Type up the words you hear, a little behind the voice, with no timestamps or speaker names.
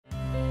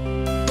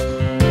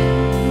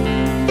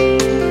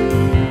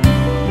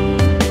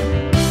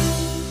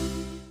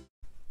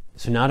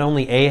So not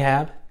only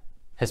Ahab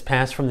has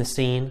passed from the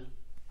scene,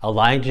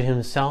 Elijah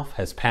himself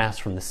has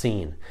passed from the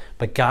scene.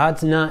 But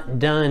God's not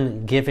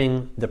done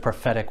giving the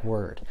prophetic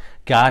word.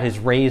 God has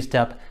raised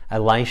up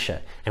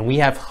Elisha, and we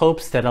have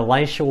hopes that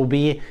Elisha will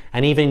be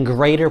an even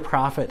greater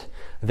prophet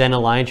than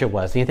Elijah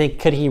was. And you think,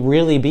 could he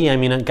really be? I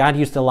mean, God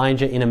used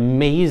Elijah in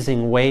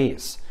amazing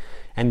ways.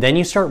 And then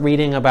you start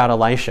reading about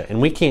Elisha, and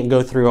we can't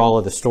go through all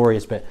of the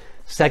stories, but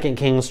 2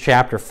 Kings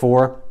chapter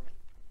 4,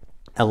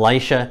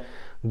 Elisha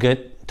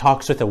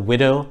talks with a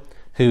widow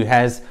who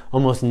has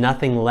almost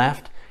nothing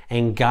left,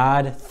 and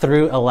God,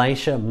 through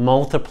Elisha,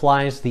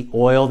 multiplies the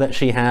oil that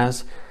she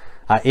has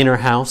in her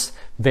house,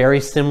 very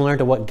similar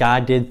to what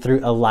God did through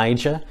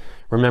Elijah.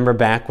 Remember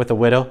back with the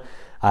widow?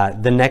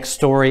 The next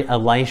story,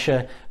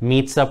 Elisha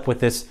meets up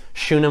with this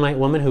Shunammite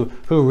woman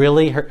who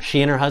really,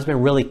 she and her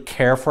husband really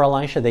care for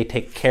Elisha. They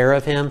take care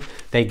of him.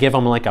 They give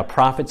him like a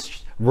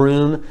prophet's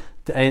room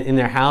in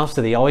their house,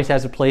 so he always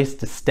has a place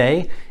to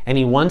stay. And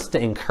he wants to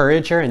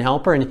encourage her and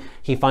help her. And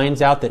he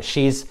finds out that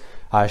she's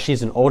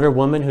an older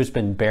woman who's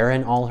been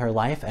barren all her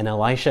life. And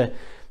Elisha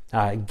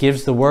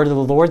gives the word of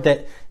the Lord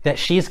that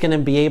she's going to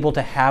be able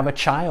to have a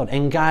child.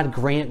 And God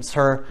grants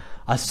her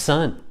a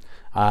son.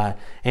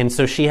 And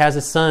so she has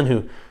a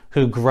son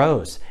who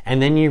grows.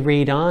 And then you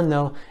read on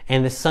though,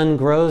 and the son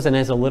grows, and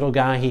as a little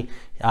guy,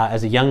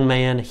 as a young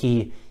man,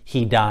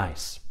 he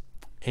dies.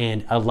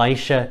 And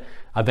Elisha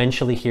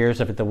eventually hears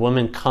of it. The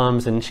woman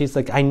comes and she's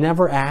like, I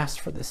never asked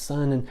for this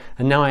son,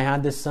 and now I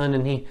had this son,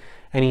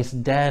 and he's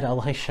dead.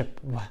 Elisha,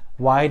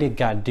 why did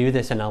God do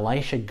this? And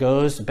Elisha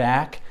goes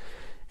back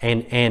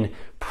and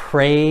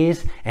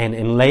prays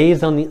and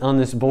lays on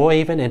this boy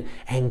even,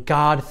 and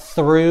God,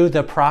 through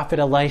the prophet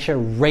Elisha,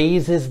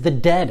 raises the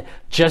dead,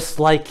 just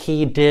like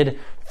he did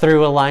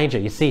through Elijah.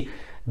 You see,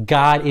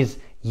 God is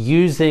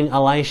using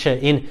Elisha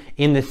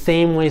in the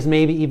same ways,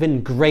 maybe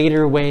even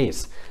greater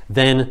ways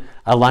than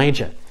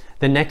Elijah.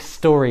 The next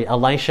story,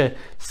 Elisha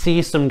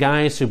sees some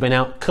guys who've been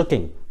out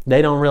cooking.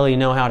 They don't really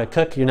know how to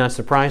cook. You're not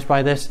surprised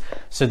by this.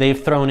 So they've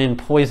thrown in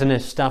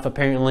poisonous stuff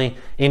apparently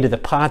into the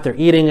pot. They're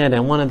eating it,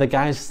 and one of the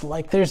guys is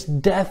like, there's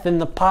death in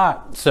the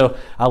pot. So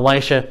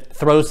Elisha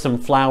throws some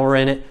flour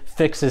in it,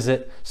 fixes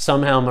it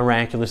somehow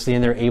miraculously,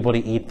 and they're able to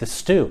eat the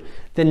stew.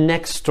 The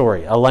next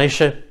story,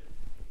 Elisha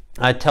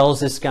tells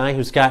this guy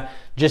who's got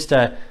just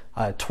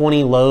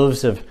 20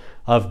 loaves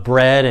of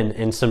bread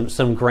and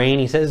some grain.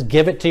 He says,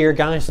 give it to your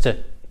guys to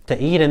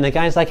eat. And the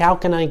guy's like, how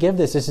can I give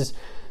this?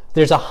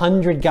 There's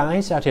 100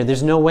 guys out here.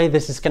 There's no way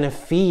this is going to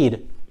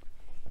feed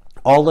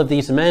all of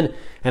these men.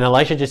 And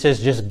Elisha just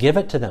says, just give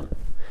it to them.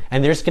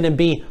 And there's going to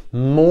be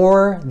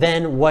more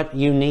than what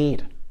you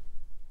need.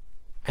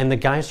 And the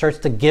guy starts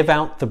to give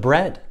out the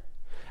bread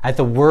at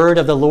the word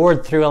of the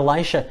Lord through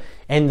Elisha.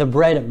 And the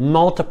bread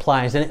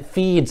multiplies and it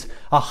feeds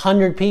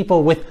 100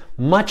 people with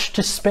much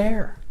to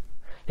spare.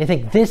 I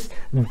think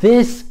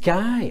this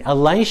guy,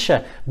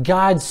 Elisha,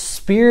 God's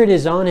Spirit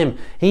is on him.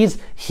 He's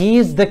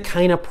the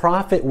kind of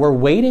prophet we're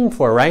waiting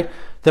for, right?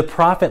 The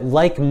prophet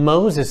like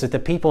Moses that the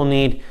people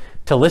need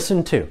to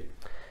listen to.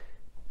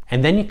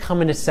 And then you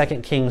come into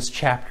 2 Kings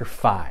chapter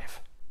 5.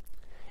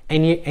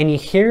 And you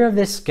hear of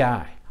this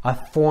guy, a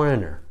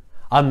foreigner,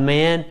 a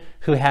man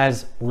who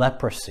has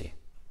leprosy.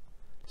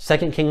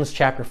 2 Kings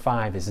chapter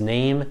 5, his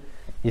name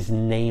is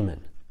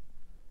Naaman.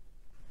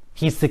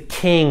 He's the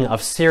king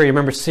of Syria.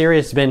 Remember,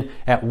 Syria's been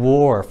at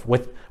war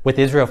with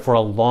Israel for a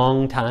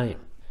long time.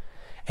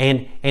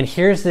 And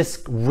here's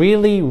this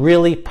really,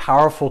 really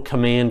powerful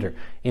commander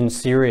in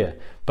Syria.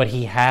 But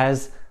he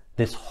has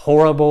this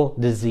horrible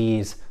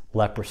disease,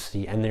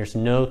 leprosy. And there's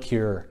no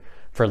cure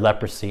for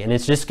leprosy. And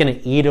it's just going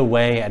to eat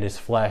away at his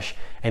flesh.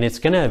 And it's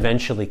going to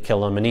eventually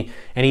kill him.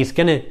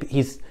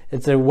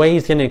 It's a way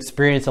he's going to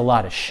experience a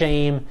lot of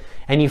shame.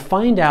 And you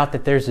find out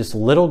that there's this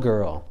little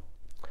girl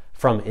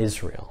from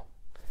Israel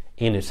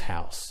in his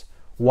house.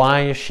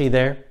 Why is she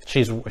there?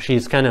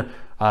 She's kind of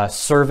a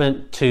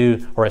servant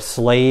to, or a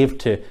slave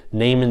to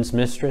Naaman's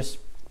mistress.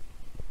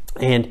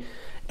 And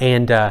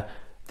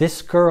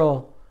this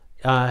girl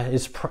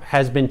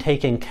has been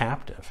taken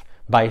captive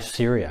by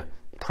Syria.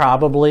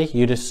 Probably,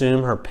 you'd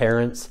assume her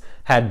parents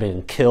had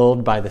been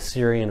killed by the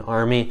Syrian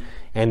army,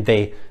 and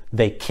they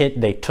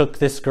took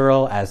this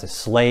girl as a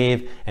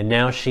slave, and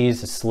now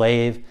she's a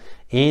slave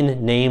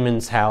in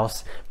Naaman's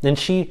house. And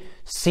she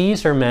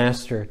sees her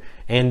master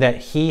and that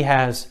he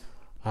has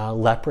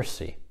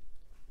leprosy.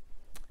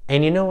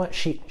 And you know what?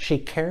 She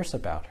cares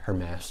about her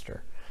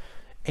master.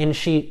 And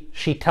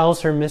she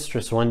tells her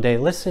mistress one day,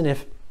 listen,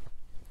 if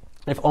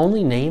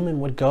only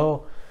Naaman would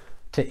go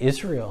to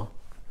Israel,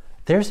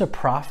 there's a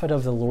prophet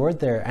of the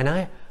Lord there,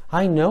 and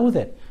I know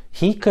that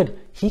he could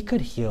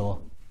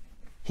heal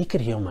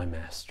my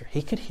master.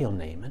 He could heal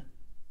Naaman.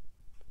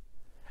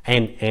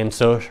 And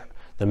so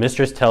the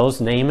mistress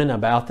tells Naaman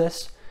about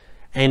this,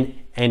 and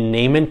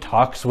Naaman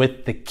talks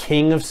with the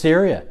king of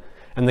Syria.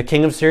 And the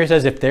king of Syria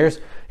says,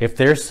 if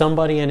there's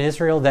somebody in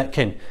Israel that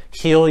can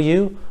heal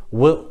you,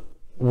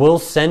 we'll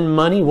send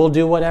money, we'll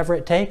do whatever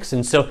it takes.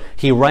 And so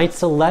he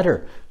writes a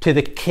letter to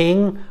the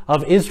king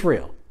of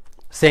Israel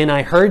saying,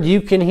 I heard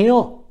you can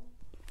heal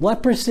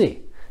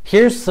leprosy.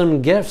 Here's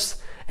some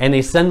gifts. And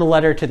they send the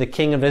letter to the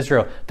king of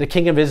Israel. The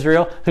king of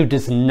Israel, who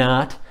does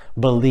not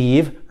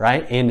believe,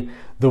 right, in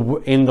the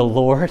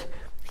Lord,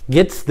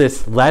 gets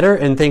this letter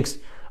and thinks,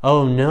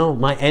 oh no,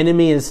 my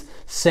enemy is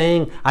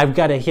saying I've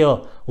got to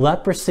heal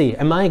leprosy.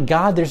 And my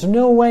God, there's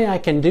no way I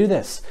can do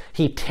this.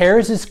 He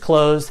tears his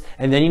clothes,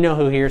 and then you know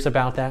who hears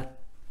about that?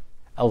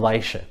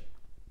 Elisha.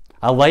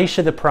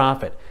 Elisha the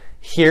prophet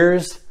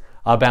hears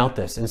about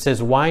this and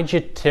says, why'd you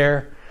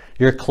tear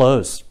your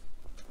clothes?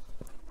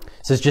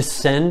 It says, just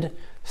send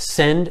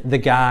the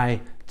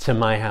guy to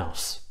my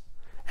house.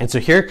 And so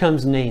here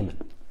comes Naaman,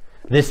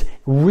 this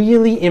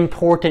really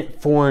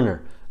important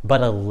foreigner,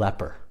 but a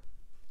leper.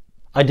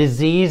 A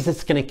disease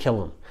that's going to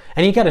kill him.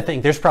 And you got to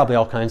think, there's probably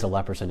all kinds of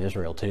lepers in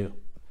Israel too.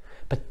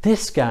 But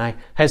this guy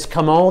has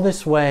come all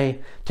this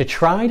way to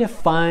try to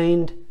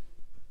find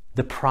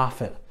the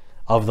prophet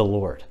of the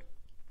Lord.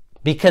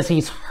 Because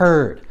he's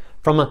heard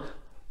from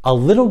a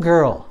little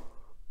girl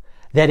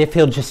that if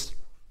he'll just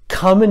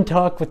come and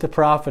talk with the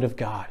prophet of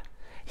God,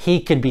 he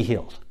could be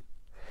healed.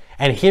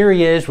 And here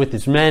he is with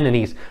his men, and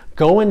he's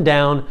going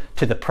down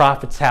to the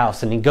prophet's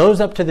house, and he goes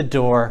up to the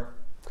door,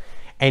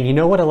 and you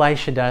know what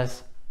Elisha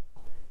does?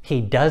 He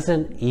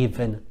doesn't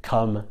even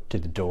come to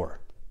the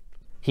door.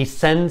 He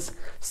sends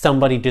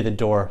somebody to the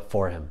door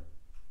for him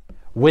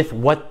with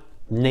what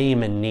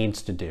Naaman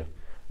needs to do.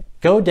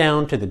 Go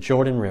down to the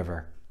Jordan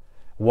River,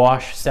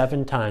 wash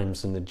 7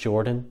 times in the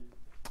Jordan,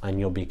 and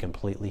you'll be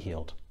completely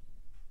healed.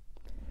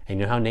 And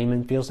you know how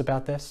Naaman feels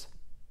about this?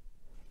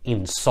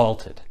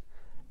 Insulted,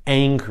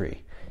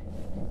 angry,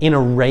 in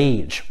a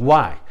rage.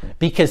 Why?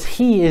 Because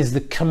he is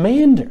the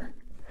commander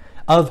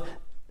of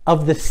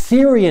the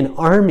Syrian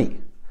army.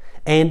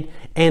 And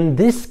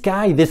this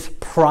guy, this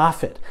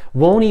prophet,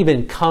 won't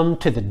even come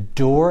to the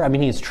door. I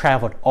mean, he's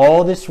traveled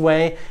all this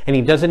way, and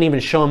he doesn't even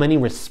show him any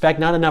respect,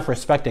 not enough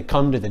respect to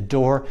come to the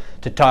door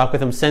to talk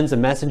with him, sends a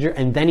messenger,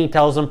 and then he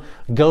tells him,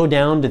 go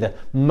down to the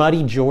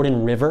muddy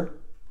Jordan River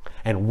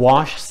and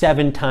wash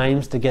 7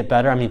 times to get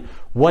better. I mean,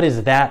 what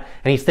is that?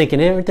 And he's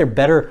thinking, aren't there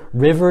better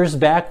rivers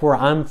back where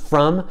I'm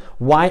from?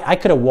 Why? I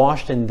could have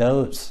washed in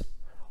those.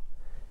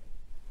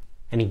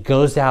 And he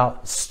goes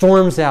out,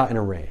 storms out in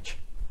a rage.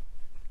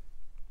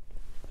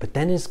 But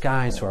then his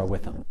guys who are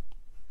with him,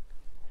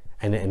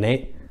 and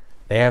they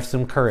have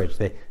some courage.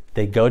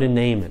 They go to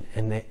Naaman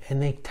and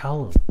they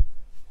tell him,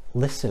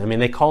 listen, I mean,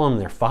 they call him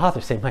their father,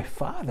 say, my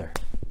father.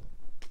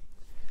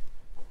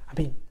 I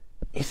mean,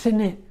 isn't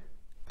it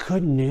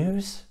good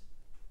news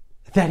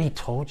that he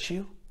told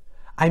you?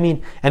 I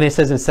mean, and it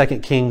says in 2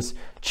 Kings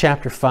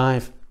chapter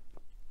 5,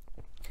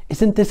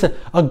 isn't this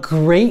a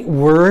great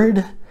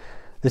word?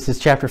 This is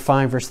chapter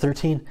 5, verse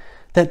 13,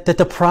 that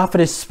the prophet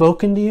has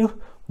spoken to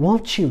you.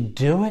 Won't you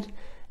do it?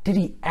 Did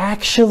he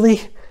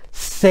actually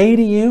say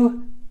to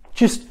you,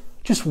 just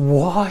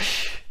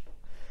wash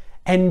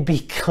and be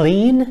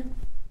clean?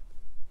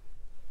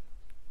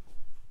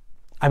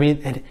 I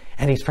mean,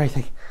 and he's probably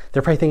thinking,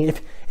 they're probably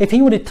thinking, if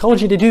he would have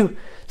told you to do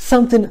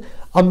something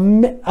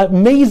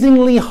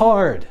amazingly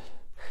hard,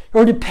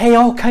 or to pay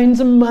all kinds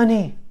of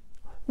money,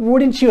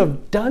 wouldn't you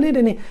have done it?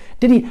 And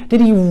did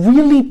he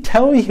really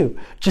tell you,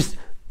 just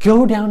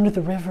go down to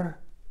the river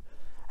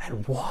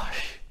and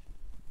wash,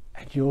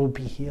 and you'll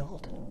be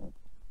healed?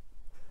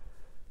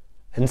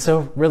 And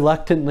so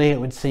reluctantly,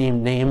 it would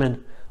seem,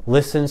 Naaman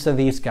listens to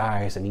these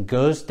guys, and he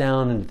goes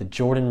down into the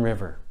Jordan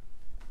River,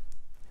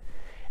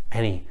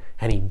 and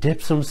he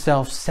dips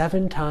himself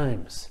 7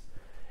 times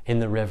in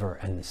the river,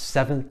 and the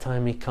 7th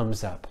time he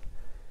comes up,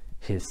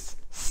 his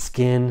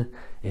skin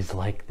is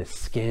like the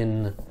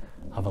skin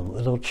of a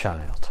little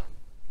child,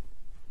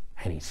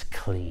 and he's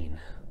clean.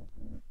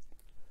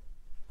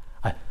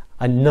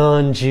 A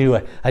non-Jew,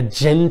 a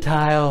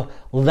Gentile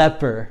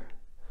leper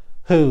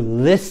who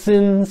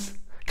listens,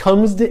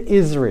 comes to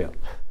Israel,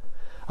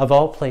 of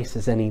all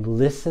places, and he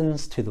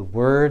listens to the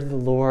word of the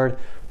Lord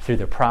through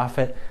the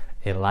prophet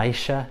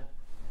Elisha,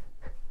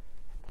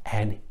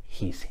 and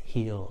he's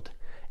healed.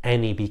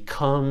 And he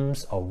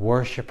becomes a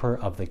worshiper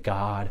of the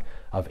God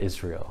of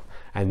Israel.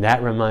 And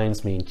that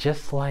reminds me,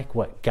 just like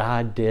what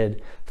God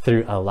did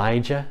through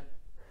Elijah,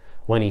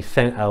 when he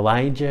sent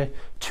Elijah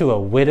to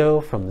a widow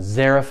from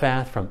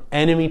Zarephath, from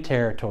enemy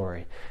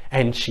territory,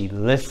 and she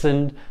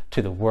listened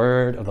to the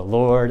word of the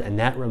Lord. And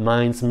that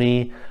reminds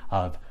me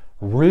of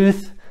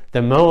Ruth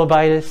the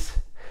Moabitess,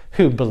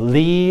 who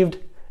believed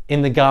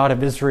in the God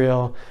of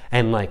Israel,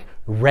 and like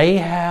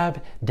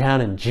Rahab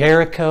down in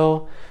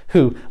Jericho,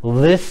 who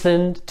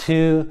listened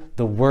to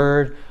the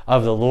word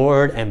of the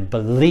Lord and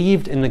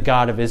believed in the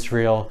God of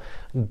Israel.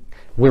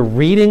 We're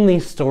reading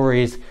these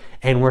stories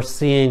and we're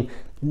seeing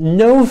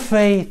no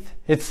faith,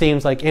 it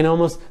seems like, in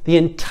almost the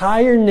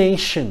entire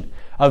nation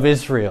of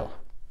Israel.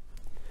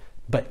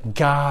 But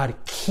God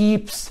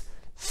keeps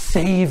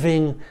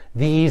saving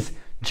these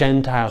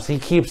Gentiles. He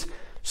keeps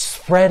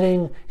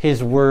spreading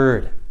his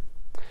word,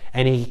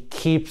 and he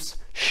keeps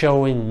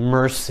showing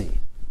mercy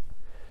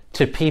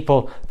to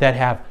people that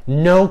have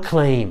no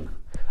claim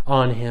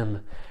on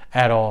him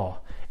at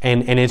all.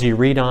 And as you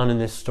read on in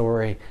this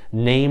story,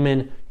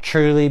 Naaman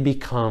truly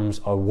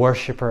becomes a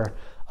worshiper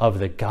of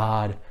the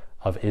God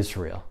of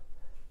Israel.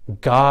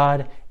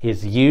 God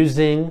is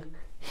using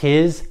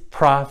his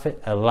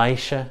prophet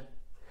Elisha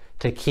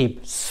to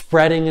keep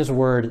spreading his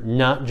word,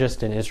 not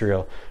just in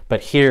Israel,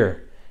 but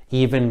here,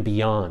 even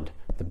beyond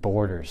the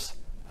borders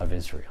of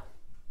Israel.